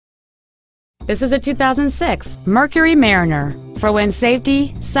This is a 2006 Mercury Mariner for when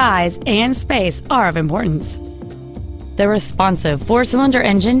safety, size, and space are of importance. The responsive 4-cylinder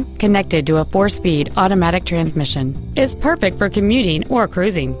engine, connected to a 4-speed automatic transmission, is perfect for commuting or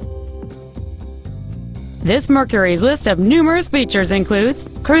cruising. This Mercury's list of numerous features includes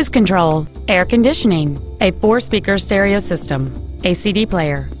cruise control, air conditioning, a 4-speaker stereo system, a CD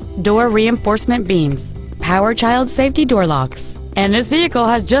player, door reinforcement beams, power child safety door locks, and this vehicle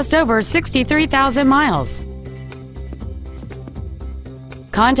has just over 63,000 miles.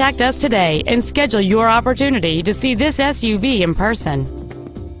 Contact us today and schedule your opportunity to see this SUV in person.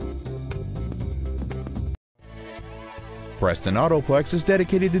 Preston Autoplex is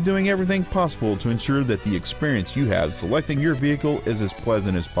dedicated to doing everything possible to ensure that the experience you have selecting your vehicle is as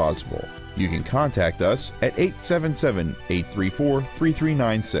pleasant as possible. You can contact us at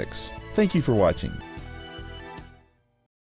 877-834-3396. Thank you for watching.